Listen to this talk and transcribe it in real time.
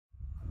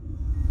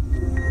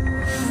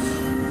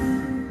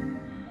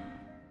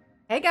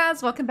Hey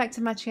guys, welcome back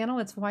to my channel.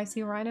 It's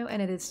YC Rhino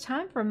and it is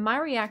time for my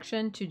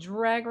reaction to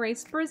Drag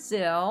Race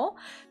Brazil.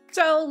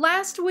 So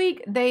last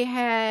week they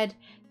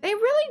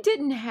really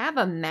didn't have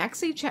a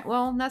maxi challenge.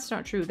 Well, that's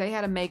not true. They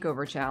had a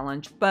makeover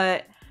challenge,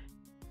 but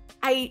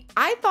I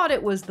thought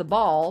it was the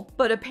ball,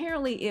 but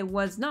apparently it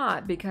was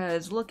not,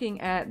 because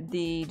looking at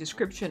the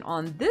description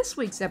on this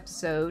week's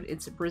episode,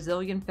 it's a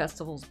Brazilian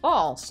Festival's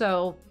ball.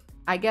 So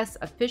I guess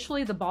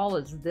officially the ball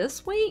is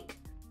this week.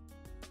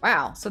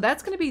 Wow, so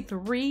that's going to be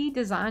 3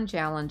 design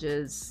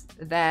challenges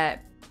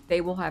that they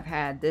will have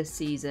had this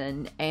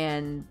season,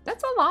 and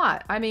that's a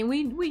lot. I mean,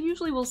 we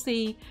usually will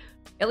see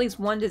at least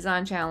 1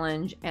 design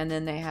challenge, and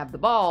then they have the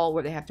ball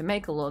where they have to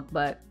make a look,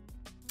 but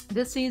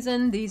this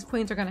season, these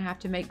queens are going to have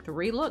to make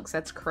 3 looks.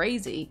 That's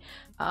crazy.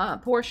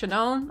 Poor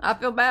Shannon, I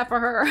feel bad for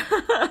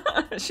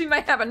her. She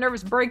may have a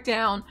nervous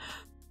breakdown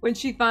when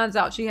she finds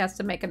out she has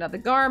to make another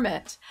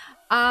garment.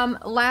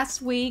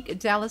 Last week,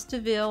 Dallas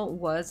DeVille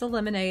was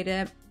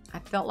eliminated. I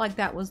felt like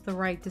that was the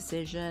right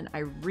decision. I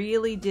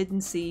really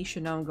didn't see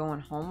Shannon going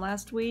home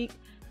last week,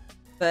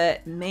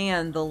 but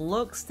man, the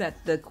looks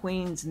that the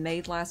queens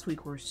made last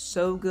week were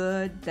so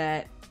good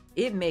that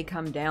it may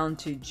come down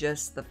to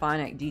just the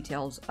finite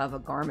details of a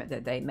garment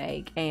that they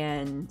make.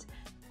 And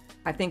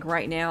I think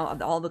right now,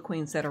 of all the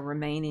queens that are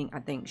remaining,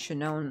 I think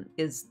Shannon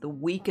is the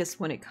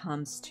weakest when it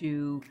comes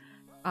to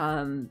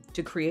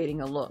creating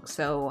a look.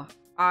 So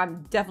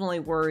I'm definitely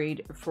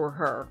worried for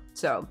her.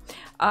 So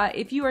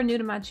if you are new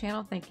to my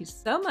channel, thank you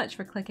so much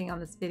for clicking on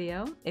this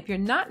video. If you're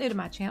not new to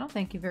my channel,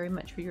 thank you very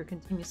much for your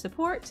continued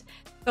support.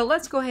 So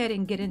let's go ahead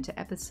and get into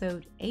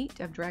episode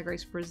 8 of Drag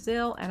Race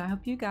Brazil, and I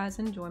hope you guys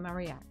enjoy my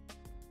reaction.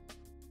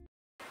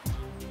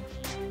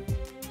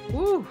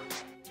 Woo!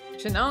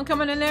 Shannon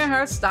coming in there,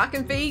 her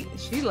stocking feet.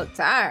 She looked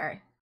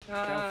tired.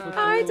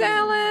 Hi,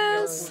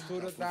 Dallas!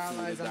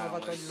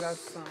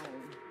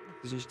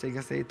 A gente tem que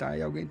aceitar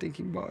e alguém tem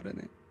que ir embora,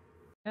 né?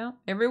 Well,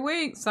 every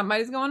week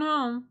somebody's going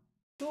home.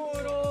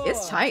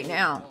 It's tight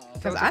now,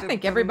 because I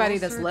think everybody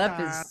that's left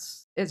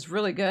is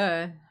really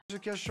good.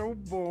 Que achou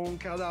bom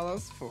que a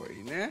Dallas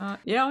foi, né?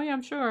 Yeah,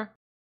 I'm sure.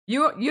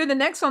 You're the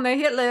next on their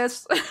hit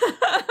list.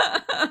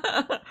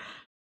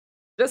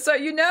 Just so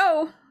you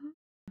know.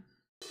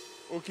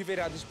 O que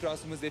verá dos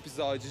próximos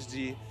episódios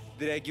de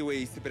Drag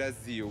Race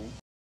Brasil?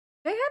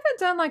 They haven't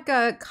done like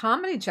a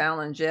comedy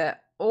challenge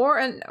yet,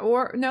 or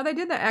no, they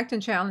did the acting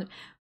challenge.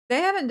 They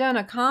haven't done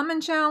a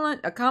comedy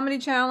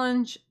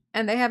challenge,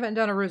 and they haven't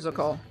done a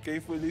musical.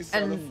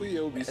 And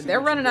they're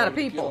running out of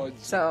people,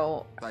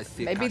 so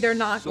maybe they're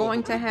not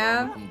going to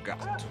have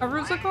a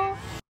musical.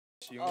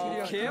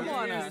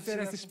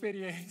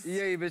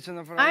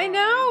 I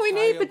know, we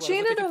need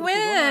Pachina to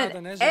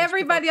win.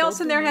 Everybody else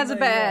in there has a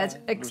badge,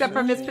 except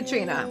for Miss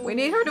Pachina. We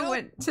need her to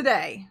win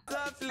today.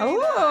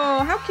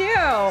 Oh, how cute.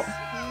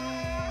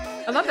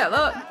 I love that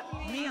look.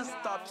 Minhas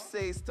top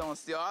 6 estão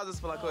ansiosas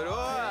pela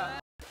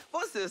coroa?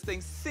 Vocês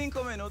têm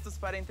 5 minutos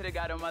para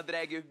entregar uma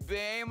drag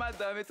bem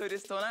madame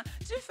turistona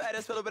de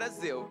férias pelo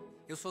Brasil.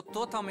 Eu sou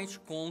totalmente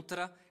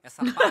contra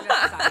essa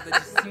palhaçada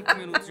de 5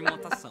 minutos de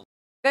montação.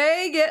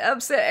 They get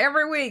upset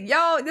every week.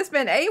 Y'all, it's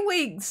been 8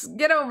 weeks.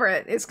 Get over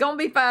it. It's gonna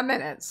be 5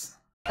 minutes.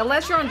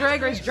 Unless you're on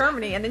Drag Race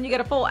Germany, and then you get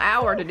a full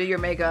hour to do your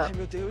makeup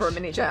for a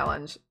mini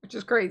challenge, which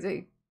is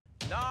crazy.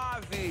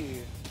 9,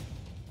 8,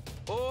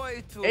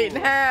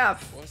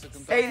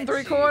 8.5, 8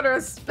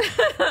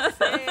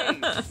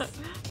 3/4.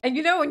 And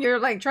you know when you're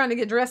like trying to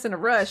get dressed in a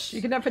rush,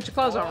 you can never put your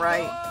clothes on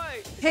right.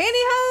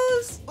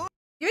 Pantyhose?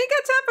 You ain't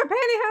got time for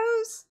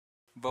pantyhose?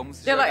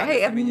 They're like,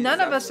 hey, if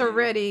none of us are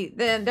ready,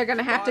 then they're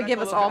gonna have to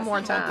give us all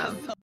more time.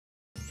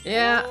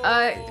 Yeah,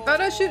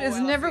 photo shoot is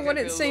never what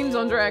it seems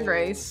on Drag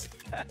Race.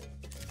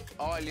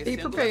 Be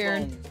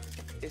prepared.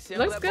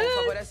 Looks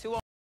good.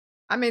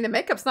 I mean, the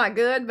makeup's not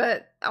good,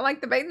 but I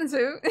like the bathing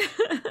suit.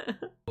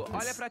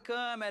 Olha pra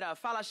câmera,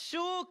 fala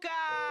Chuca!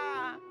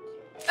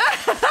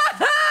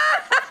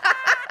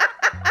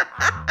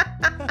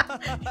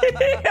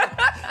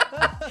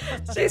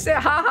 She said,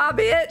 haha,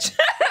 bitch.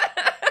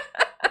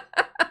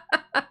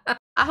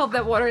 I hope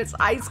that water is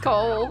ice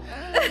cold.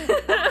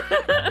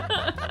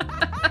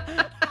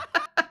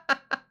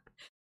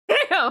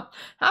 Damn,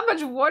 how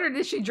much water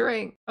did she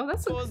drink? Oh,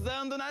 that's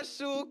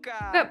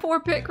that poor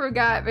pit crew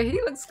guy, but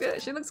he looks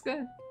good. She looks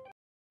good.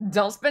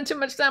 Don't spend too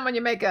much time on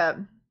your makeup.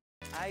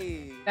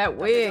 That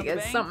wig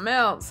is something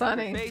else,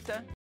 honey.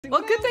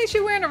 Well, good thing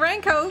she's wearing a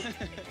raincoat.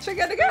 She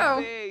got to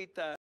go.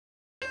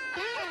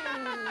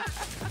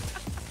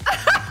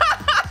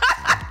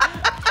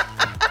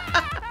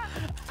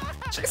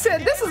 She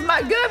said, this is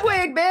my good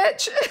wig,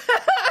 bitch.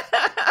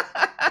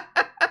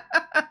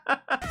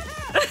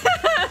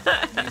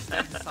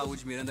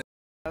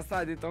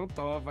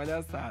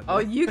 Oh,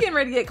 you getting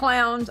ready to get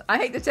clowned. I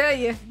hate to tell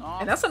you.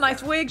 And that's a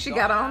nice wig she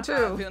got on,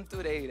 too.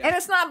 And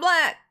it's not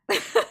black.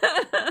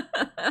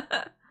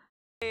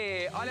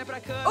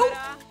 Oh,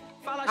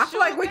 I feel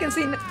like we can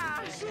see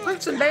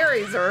fruits and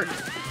berries, or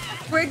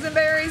twigs and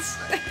berries.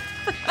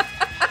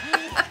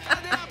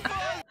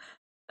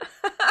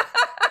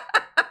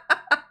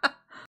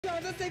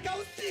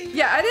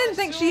 Yeah, I didn't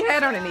think she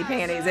had on any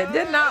panties. It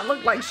did not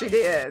look like she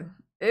did.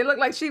 It looked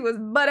like she was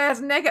butt-ass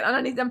naked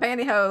underneath them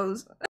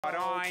pantyhose.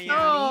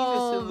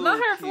 Oh, not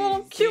her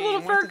little cute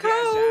little fur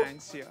coat.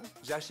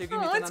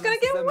 Oh, it's gonna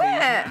get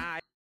wet.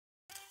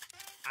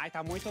 Ai,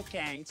 tá muito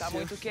quente. Tá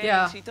muito quente,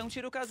 Yeah. então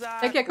tira o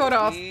casaco. Take your coat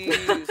off.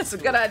 Isso. That's a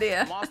good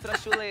idea. Mostra a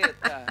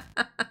chuleta.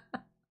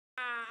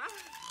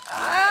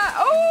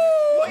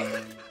 Oh!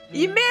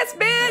 You missed,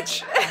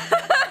 bitch!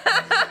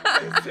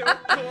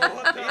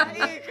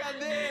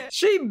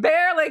 She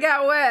barely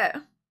got wet.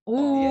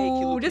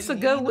 Ooh, this is a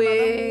good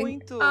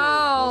wig.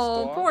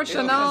 Oh, poor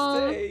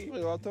Shannon.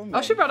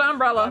 Oh, she brought an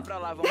umbrella.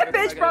 That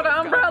bitch brought an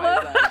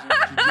umbrella.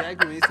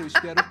 Drag Race, eu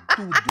espero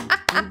tudo.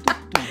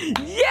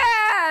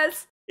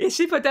 Yes! If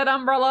she put that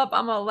umbrella up,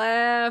 I'm gonna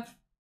laugh.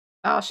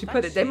 Oh, she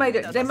put it. They made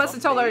it. They must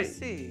have told her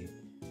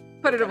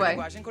put it away.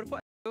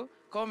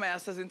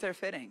 Começa as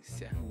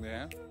interferências.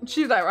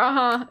 She's like,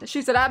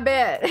 She said, I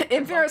bet.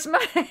 Interference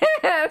my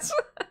ass.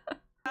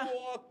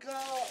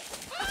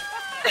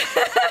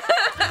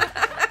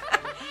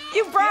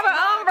 You brought an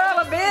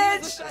umbrella,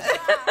 bitch.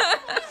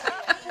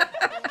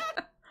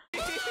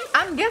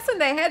 I'm guessing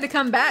they had to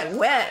come back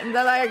wet. And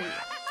they're like,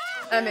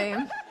 I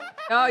mean,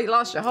 oh, you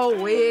lost your whole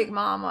wig,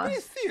 mama.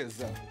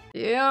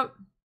 Yep.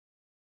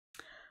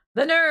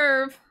 The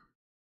nerve.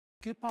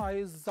 Que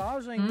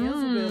paisagem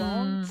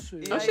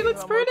exuberante. Oh, she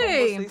looks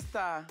pretty.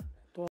 I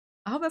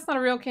hope that's not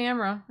a real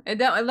camera. It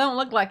don't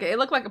look like it. It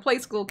looked like a play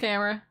school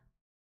camera.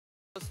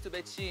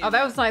 Oh,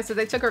 that was nice that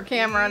they took her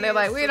camera and they're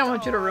like, we don't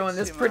want you to ruin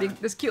this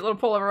cute little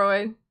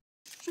Polaroid.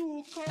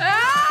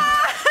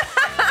 Ah!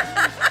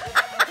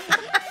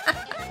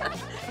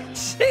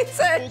 She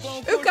said,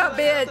 "Shuka,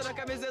 bitch."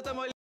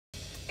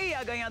 E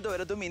a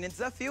ganhadora do mini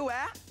desafio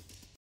é...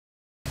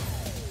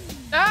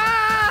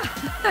 Ah!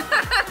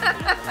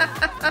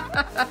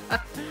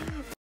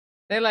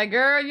 They're like,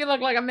 girl, you look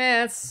like a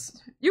mess.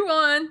 You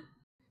won.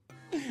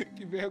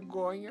 Que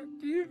vergonha,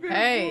 que vergonha.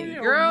 Hey,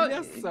 girl,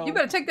 you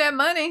better take that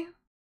money.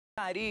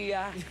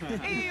 Maria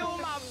e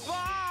uma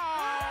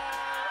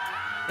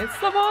It's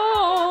the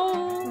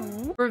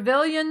ball.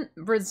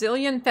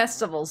 Brazilian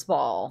Festivals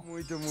Ball.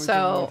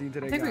 So, I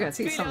think we're gonna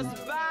see some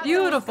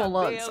beautiful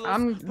looks.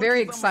 I'm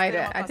very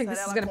excited. I think this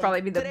is gonna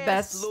probably be the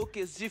best. I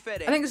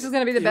think this is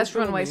gonna be the best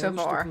runway so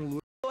far.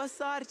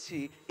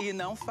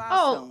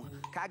 Oh,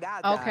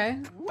 okay.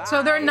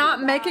 So they're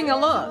not making a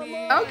look.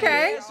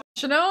 Okay.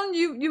 Shannon,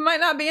 you might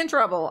not be in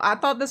trouble. I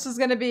thought this was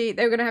gonna be,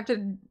 they were gonna have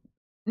to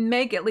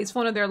make at least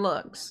one of their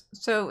looks.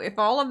 So if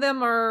all of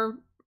them are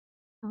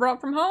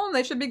brought from home,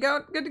 they should be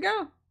good to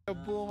go.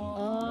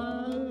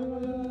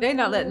 They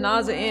not letting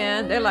Naza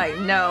in. They're like,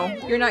 no,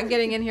 you're not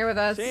getting in here with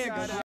us.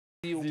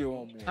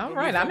 All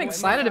right, I'm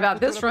excited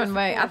about this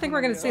runway. I think we're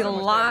going to see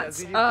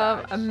lots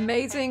of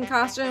amazing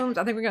costumes.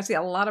 I think we're going to see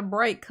a lot of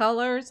bright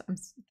colors. I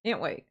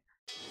can't wait.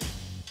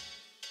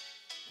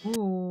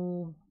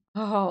 Ooh.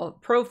 Oh,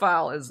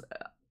 profile is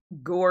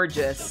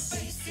gorgeous.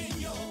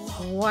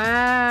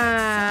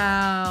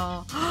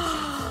 Wow.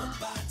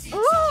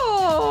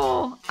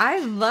 Oh, I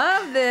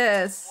love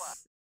this.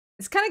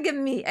 It's kind of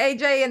giving me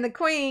AJ and the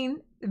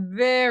Queen.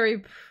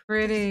 Very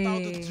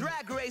pretty.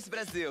 Drag Race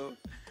Brasil.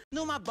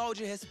 Numa ball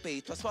de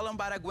respeito, a sua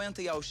lambada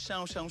aguenta ir ao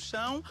chão, chão,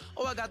 chão,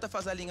 ou a gata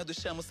faz a linha do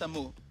chamo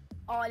Samu?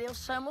 Olha, eu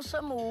chamo o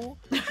Samu.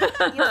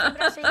 E eu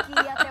sempre achei que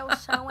ir até o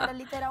chão era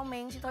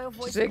literalmente, então eu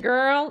vou... She said,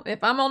 girl,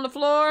 if I'm on the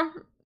floor,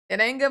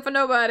 it ain't good for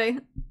nobody.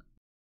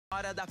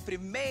 Hora da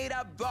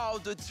primeira ball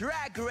do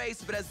Drag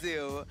Race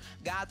Brasil.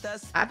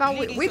 Gatas, I thought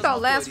we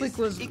thought last week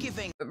was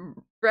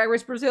Drag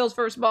Race Brazil's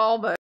first ball,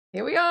 but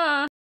here we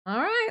are. All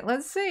right,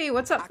 let's see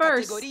what's up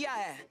first. A categoria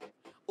é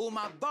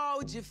uma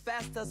ball de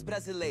festas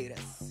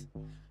brasileiras.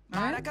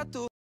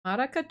 Maracatu.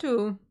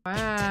 Maracatu.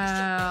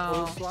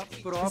 Wow.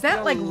 Is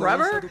that like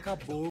rubber?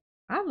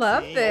 I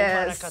love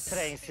this.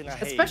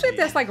 Especially if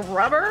that's like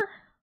rubber.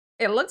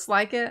 It looks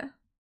like it.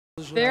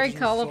 Very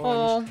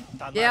colorful.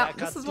 Yeah,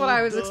 this is what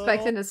I was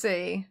expecting to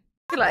see.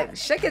 Like,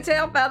 shake your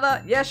tail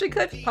feather. Yeah, she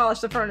could polish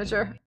the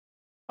furniture.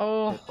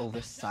 Oh,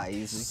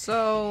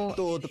 so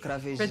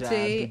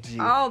pretty.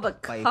 Oh, the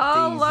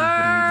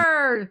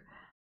color.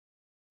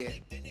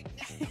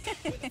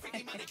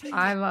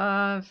 I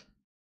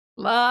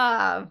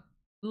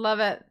love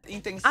it.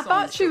 I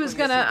thought she was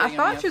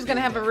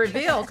gonna have a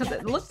reveal because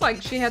it looked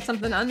like she had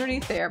something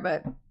underneath there,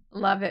 but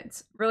love it.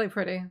 It's really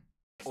pretty.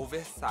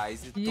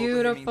 Oversize,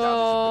 beautiful.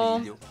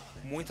 Brilho,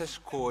 muitas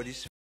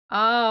cores.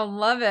 Oh,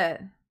 love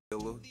it.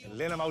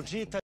 Helena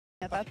maldita.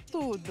 Tá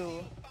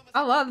tudo.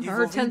 I love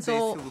her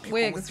tinsel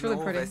wig. It's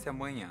really pretty.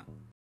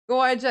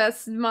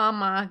 Gorgeous,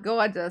 mama.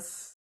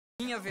 Gorgeous.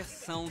 Minha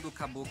versão do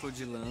caboclo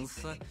de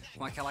lança,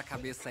 com aquela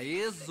cabeça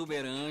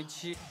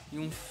exuberante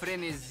e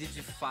frenesi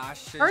de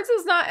faixas. Hers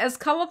is not as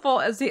colorful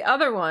as the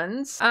other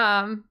ones,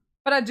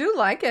 but I do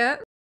like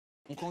it.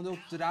 Quando eu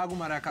trago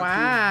maracatu, wow.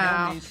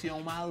 realmente é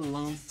uma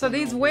lança. So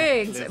these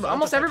wigs,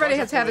 almost everybody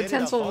has had a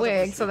tinsel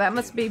wig, so that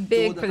must be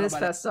big for this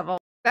festival.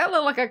 That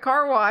looked like a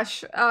car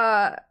wash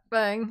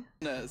thing.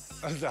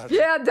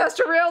 Yeah, dust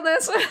to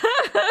realness.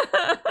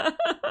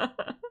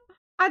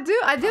 I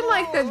I did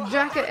like the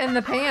jacket and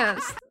the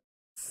pants.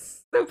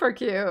 Super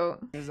cute.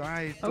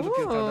 Ai, tudo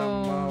pintado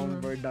à mão,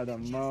 bordado à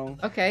mão.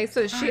 Okay,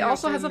 so she Ai,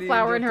 also eu has tô a linda,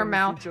 flower in eu her tô me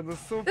mouth. sentindo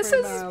super This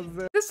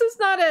NASA. is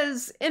not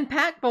as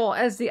impactful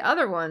as the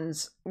other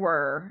ones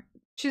were.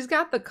 She's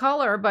got the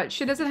color, but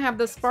she doesn't have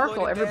the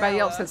sparkle everybody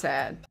else has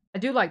had. I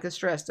do like this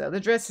dress though. The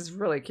dress is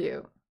really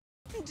cute.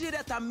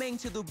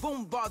 Diretamente do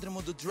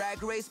bombódromo do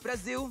Drag Race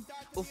Brasil,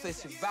 o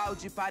Festival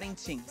de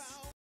Parintins.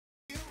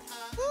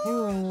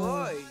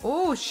 Oi.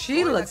 Oh,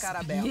 she Oi, looks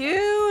cara bela.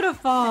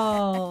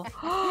 beautiful.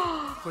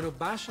 Quando eu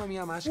baixo a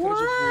minha máscara de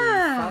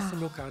boi, faço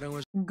meu carão,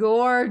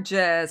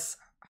 Gorgeous.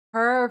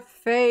 Her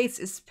face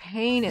is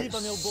painted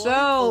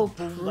so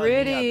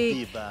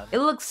pretty. It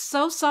looks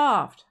so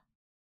soft.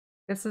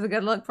 This is a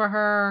good look for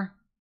her.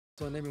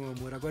 né, meu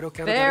amor? Agora eu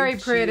quero Very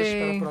garantias pretty.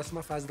 para a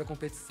próxima fase da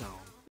competição.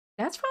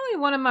 That's probably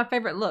one of my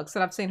favorite looks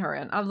that I've seen her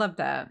in. I love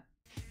that.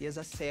 E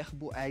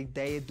exacerbo a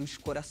ideia dos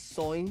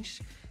corações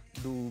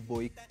do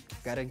boi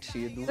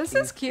garantido. This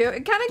is cute.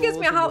 It kind of gives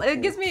me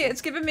a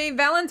it's giving me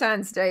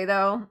Valentine's Day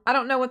though. I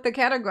don't know what the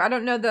category. I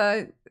don't know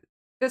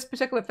this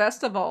particular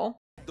festival.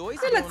 It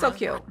looks so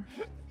cute.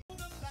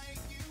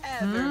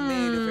 É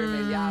vermelho,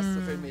 vermelhaço,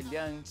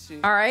 vermelhante.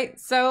 All right,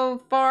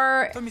 so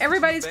far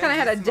everybody's kind of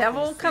had a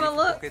devil kind of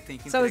look.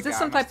 So is this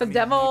some type of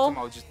devil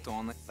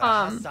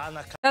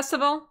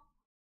festival?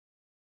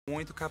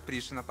 Muito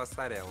capricho na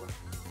passarela.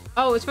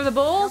 Oh, it's for the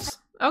bulls?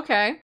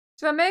 Okay.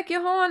 So make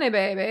you horny,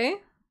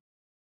 baby.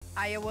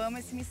 Ai, eu amo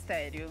esse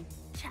mistério.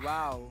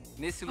 Uau.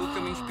 Nesse look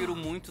eu me inspiro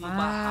muito no Wow,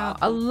 barraco.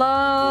 I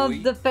love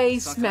do the boi.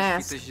 face São aquelas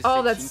mask. fitas de Oh,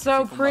 cetim that's que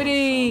so ficam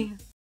pretty.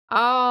 balançando.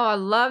 Oh, I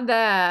love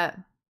that.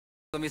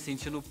 Tô me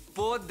sentindo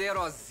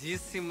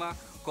poderosíssima,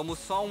 como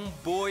só um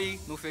boi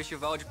no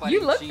festival de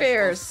You look Parintins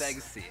fierce.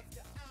 consegue ser.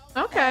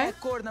 Okay. É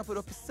corna por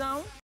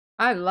opção.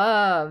 I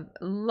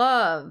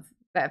love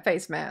that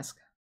face mask.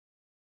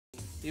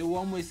 Eu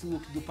amo esse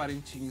look do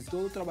Parintins,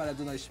 todo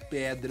trabalhado nas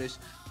pedras.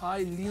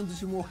 Ai, lindo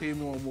de morrer,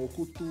 meu amor.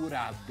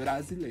 Cultura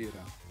brasileira.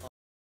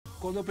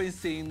 Quando eu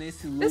pensei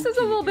nesse look, This is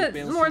a little bit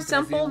penso more em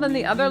trazer simple than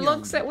the other Lilian,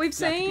 looks that we've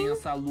já que tem seen.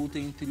 essa luta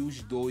entre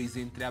os dois,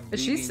 entre a briga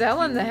she's entre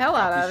selling the hell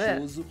out of it.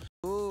 caprichoso.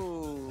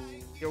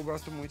 Eu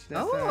gosto muito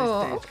dessa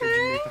Oh,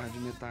 estética de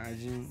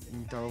metade,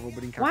 então eu vou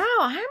brincar.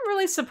 Wow, I'm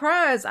really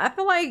surprised. I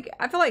feel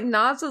like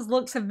Naz's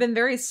looks have been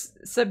very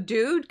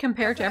subdued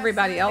compared to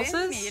everybody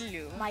else's.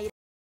 Vermelho.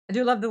 I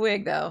do love the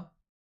wig though.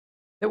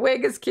 The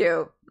wig is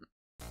cute.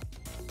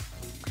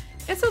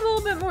 It's a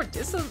little bit more.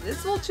 It's a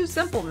little too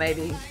simple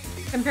maybe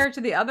compared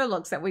to the other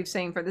looks that we've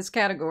seen for this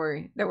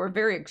category that were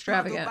very Do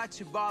extravagant.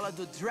 bate-bola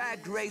do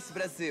Drag Race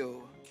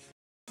Brasil.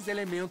 Os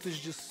elementos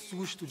de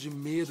susto, de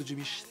medo, de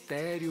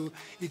mistério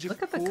e de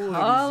Look at the cores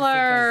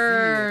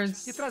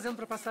colors. e trazendo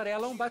para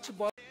passarela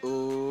bate-bola.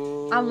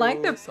 I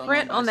like the Só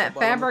print não on that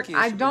bate-bola no fabric. queixo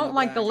I do don't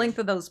like the Braga. length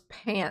of those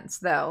pants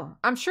though.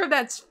 I'm sure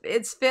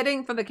it's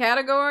fitting for the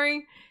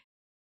category.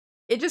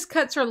 It just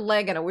cuts her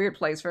leg in a weird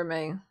place for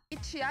me. E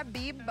tia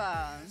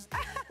Biba.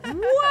 A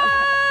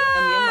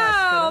minha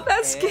Wow, máscara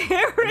that's é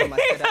scary. uma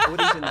máscara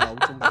original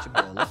de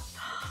bate-bola.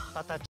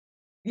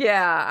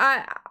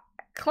 Yeah,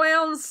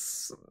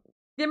 clowns,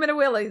 give me the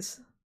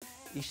willies.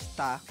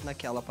 Está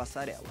naquela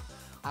passarela.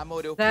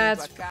 Amor, eu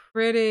That's pinto a cara.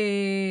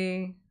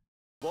 pretty.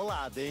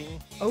 Bolada, hein?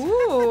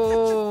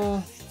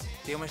 Ooh.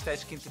 Tem uma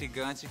estética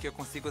intrigante que eu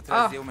consigo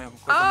trazer uma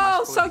coisa Oh,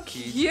 mais so colorida,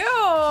 que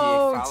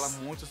fala cute.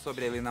 muito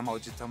sobre a Helena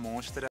Maldita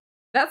Monstra.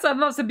 That's the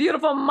most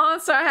beautiful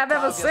monster I have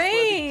ever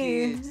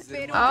seen.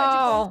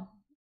 Oh,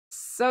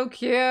 so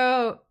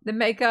cute. The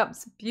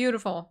makeup's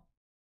beautiful.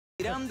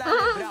 Miranda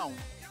Lebrão.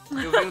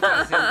 Eu venho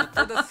trazendo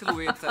toda a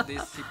silhueta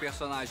desse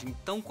personagem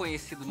tão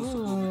conhecido no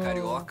subúrbio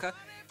carioca.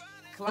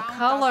 The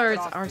colors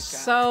are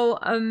so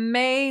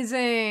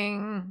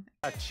amazing.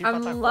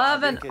 I'm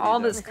loving all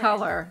this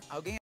color.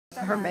 Alguém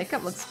Her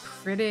makeup looks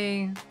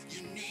pretty.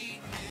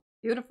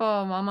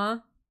 Beautiful,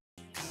 mama.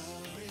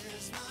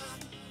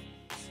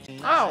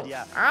 Oh,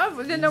 I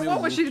didn't know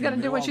what was she gonna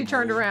do when she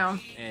turned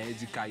around. É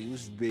de cair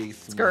os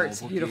beiços.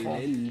 Skirt's meu, porque beautiful.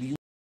 ele é lindo.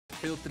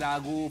 Eu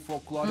trago o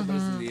folclore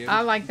brasileiro.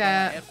 I like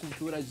that. É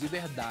cultura de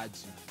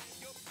verdade.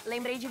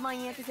 Lembrei de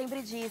manhã que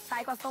sempre diz,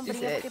 sai com a She sombrinha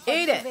said, porque pode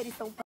 "Eat it." chover em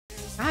São Paulo.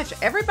 Gosh,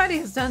 everybody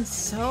has done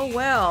so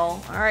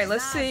well. All right,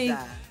 let's see.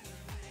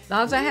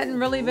 Naza hadn't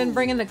really been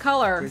bringing the Com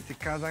color. esse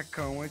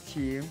casacão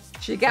aqui.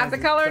 She got the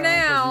color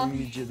now.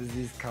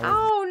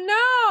 Oh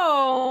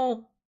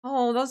no!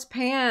 Oh, those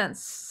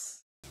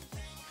pants.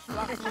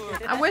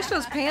 I wish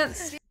those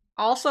pants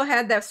also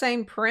had that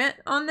same print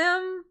on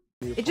them.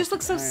 It just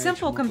looks so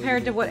simple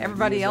compared to what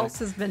everybody else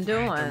has been Tá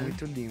doing.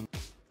 muito lindo.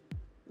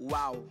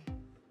 Uau.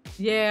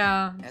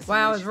 Yeah, Essa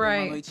wow noite is foi uma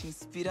right. noite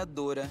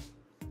inspiradora,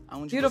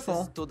 onde Beautiful.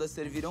 vocês todas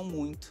serviram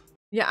muito.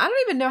 Yeah, I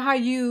don't even know how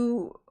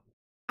you.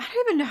 I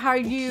don't even know how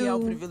O que é o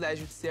you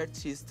privilégio de ser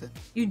artista.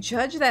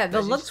 judge that. The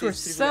A gente looks tem were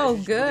esse so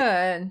privilégio de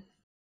poder- good.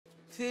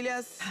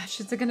 Filhas, Gosh,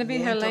 is it gonna be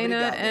Muito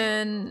Helena obrigada.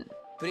 and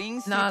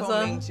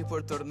principalmente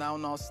por tornar o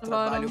nosso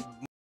trabalho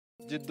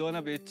De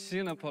Dona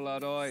Bettina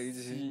Polaroid.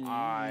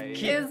 Ai.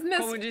 Is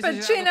Miss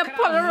Bettina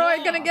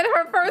Polaroid gonna get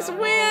her first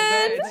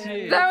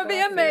win? That would be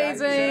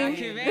amazing.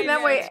 And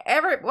that way,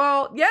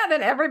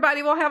 then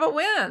everybody will have a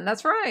win.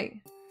 That's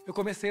right. Eu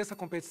comecei essa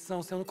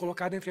competição sendo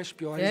colocado entre as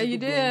piores Yeah, do you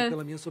Bruno did.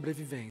 pela minha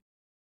sobrevivência.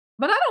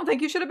 But I don't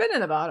think you should have been in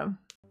the bottom.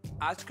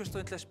 Acho que eu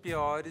estou entre as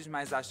piores,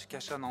 mas acho que a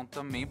Shannon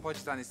também pode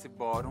estar nesse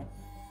bórum.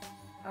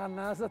 A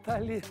NASA tá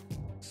ali.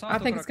 I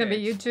think it's gonna be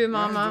you too,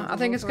 Mama. I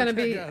think it's gonna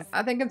be.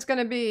 I think it's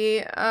gonna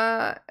be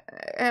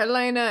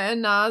Helena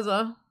and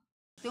Naza.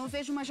 Então eu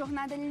vejo uma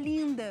jornada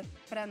linda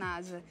para a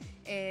NASA.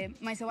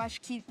 Mas eu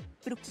acho que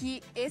pro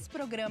que esse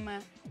programa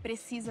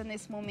precisa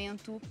nesse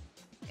momento,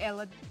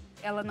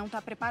 ela não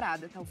tá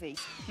preparada, talvez.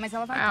 Mas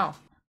ela vai. Wow.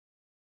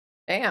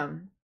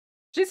 Damn.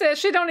 She said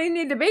she don't even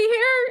need to be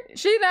here.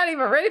 She's not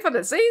even ready for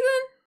the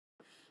season.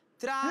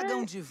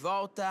 Tragam de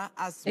volta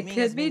as It minhas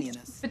could be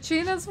meninas.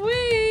 Betina's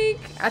week.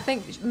 I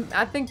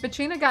think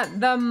Bettina got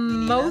the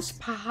most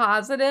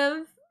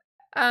positive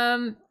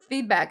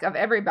feedback of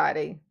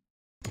everybody.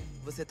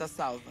 Você tá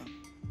salva.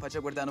 Pode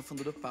aguardar no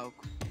fundo do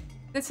palco.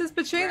 This is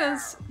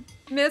Betina's.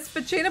 Miss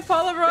Bettina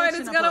Polaroid is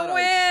Bettina gonna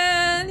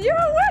Polaroid. win. You're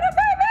a winner,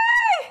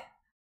 baby!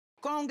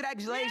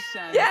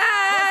 Congratulations! Yay!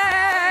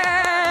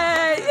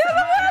 You're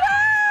the winner!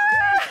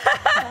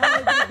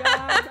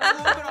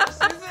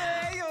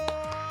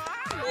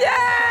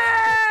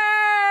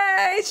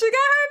 Yay! She got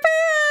her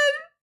pin.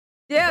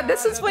 Yeah,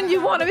 this is when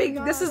you want to be.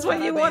 This is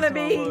when you want to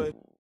be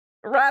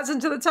rising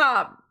to the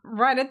top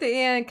right at the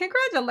end.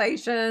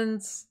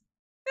 Congratulations!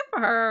 Good for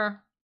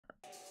her.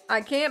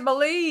 I can't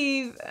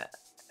believe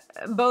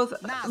both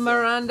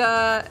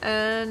Miranda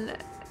and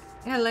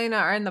Helena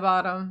are in the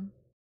bottom.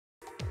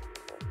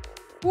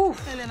 Oof,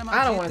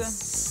 I don't want to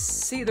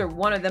see either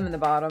one of them in the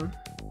bottom.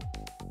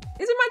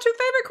 These are my two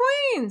favorite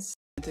queens.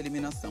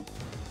 Eliminação.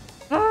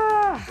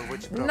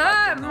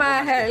 Not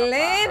my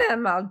Helena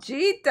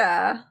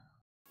Maldita.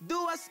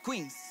 Duas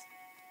queens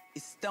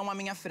estão à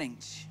minha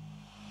frente.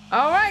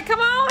 All right,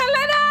 come on,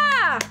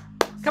 Helena.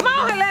 Come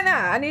on,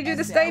 Helena. I need you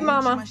to Essa stay, é a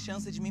Mama. última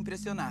chance de me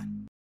impressionar.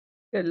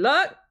 Good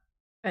luck,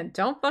 and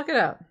don't fuck it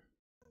up.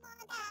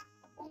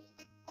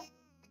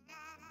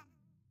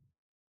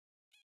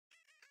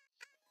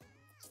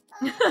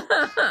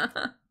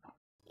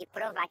 E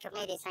provar que eu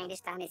mereço ainda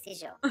estar nesse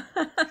jogo.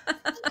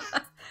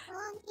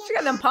 She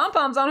got them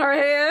pom-poms on her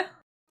head.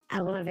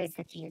 Alguma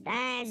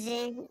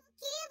versatilidade.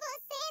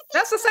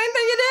 That's the same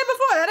thing you did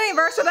before. That ain't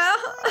versatile.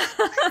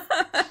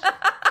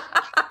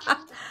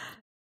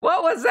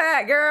 What was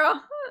that,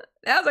 girl?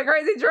 That was a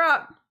crazy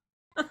drop.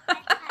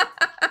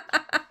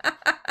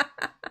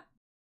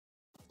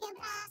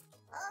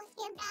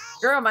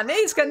 Girl, my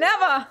knees could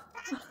never.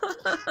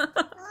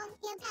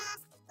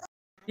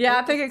 Yeah,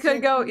 I think it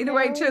could go either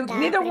way too.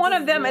 Neither one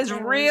of them is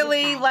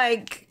really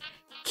like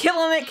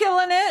killing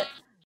it.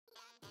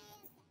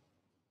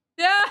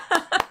 Yeah.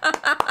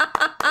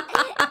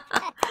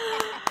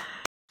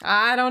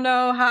 I don't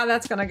know how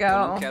that's gonna Eu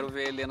go. não quero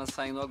ver a Helena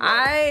saindo agora.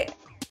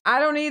 I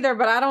don't either,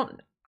 but I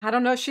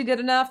don't know if she did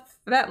enough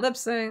for that lip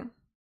sync.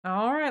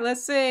 All right,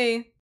 let's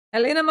see.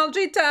 Helena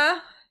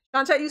Maldita.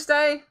 Shantae, you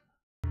stay.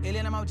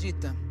 Helena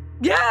Maldita.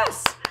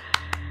 Yes!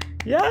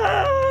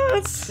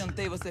 Yes!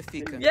 Chantei, você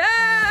fica.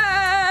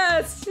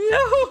 Yes!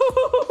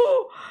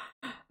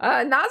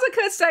 Naza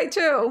could stay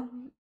too.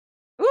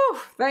 Ooh,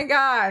 thank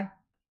God.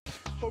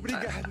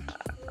 Obrigado.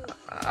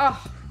 Oh.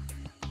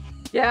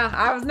 Yeah,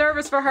 I was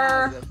nervous for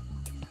her. Naza.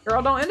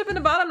 Girl, don't end up in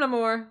the bottom no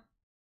more.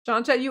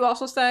 Shantae, you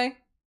also stay?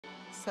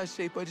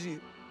 Sachei, pode ir.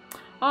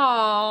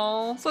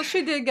 Oh, so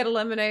she did get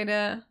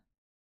eliminated.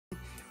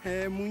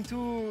 É muito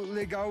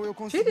legal eu She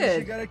conseguir did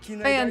chegar aqui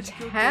na idade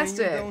que eu tenho,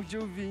 da onde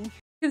eu vim.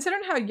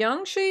 Considering how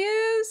young she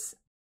is,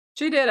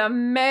 she did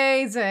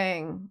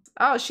amazing.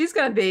 Oh, she's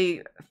gonna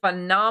be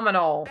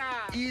phenomenal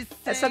E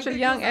at such a sempre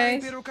young que usarem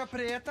age. peruca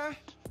preta,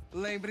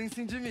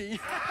 lembrem-se de mim.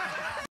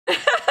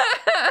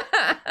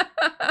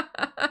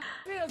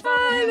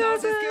 Ai, E não meu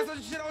se Deus. esqueçam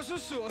de tirar o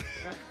chuchu.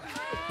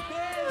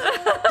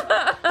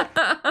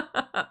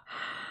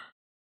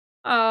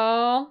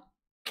 Oh,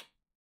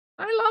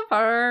 I love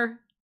her.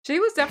 She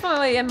was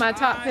definitely in my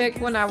top pick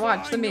when I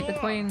watched the Meet the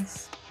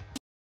Queens.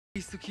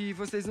 Isso que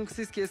vocês nunca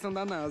se esqueçam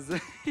da NASA.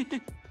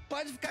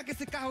 Pode ficar com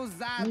esse carro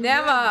usado.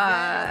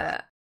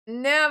 Never,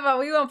 never.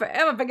 We won't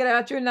forever forget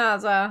about you,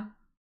 Naza.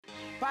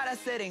 Para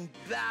serem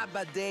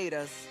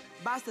babadeiras,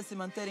 basta se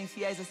manterem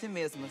fiéis a si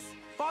mesmas.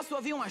 Posso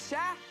ouvir um axé?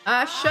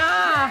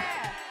 Asha.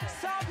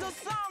 Solta o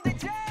som,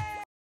 DJ!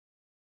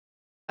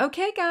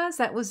 Okay, guys,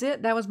 that was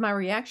it. That was my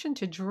reaction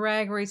to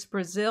Drag Race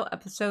Brazil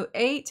episode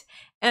 8,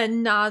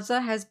 and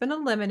Naza has been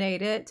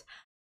eliminated.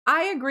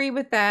 I agree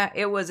with that.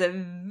 It was a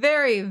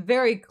very,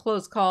 very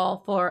close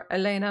call for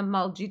Helena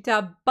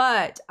Maldita,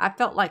 but I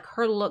felt like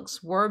her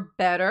looks were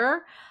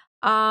better.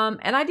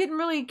 And I didn't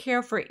really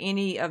care for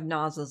any of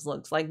Naza's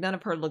looks. Like, none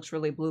of her looks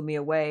really blew me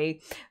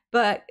away.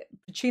 But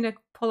Bettina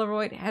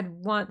Polaroid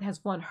has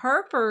won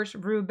her first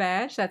Rue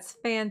badge. That's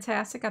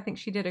fantastic. I think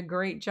she did a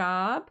great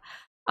job.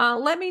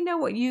 Let me know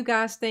what you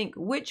guys think.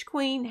 Which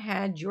queen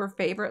had your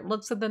favorite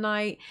looks of the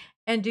night?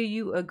 And do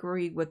you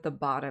agree with the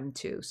bottom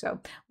two? So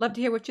love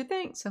to hear what you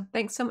think. So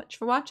thanks so much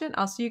for watching.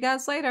 I'll see you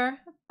guys later.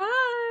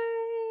 Bye.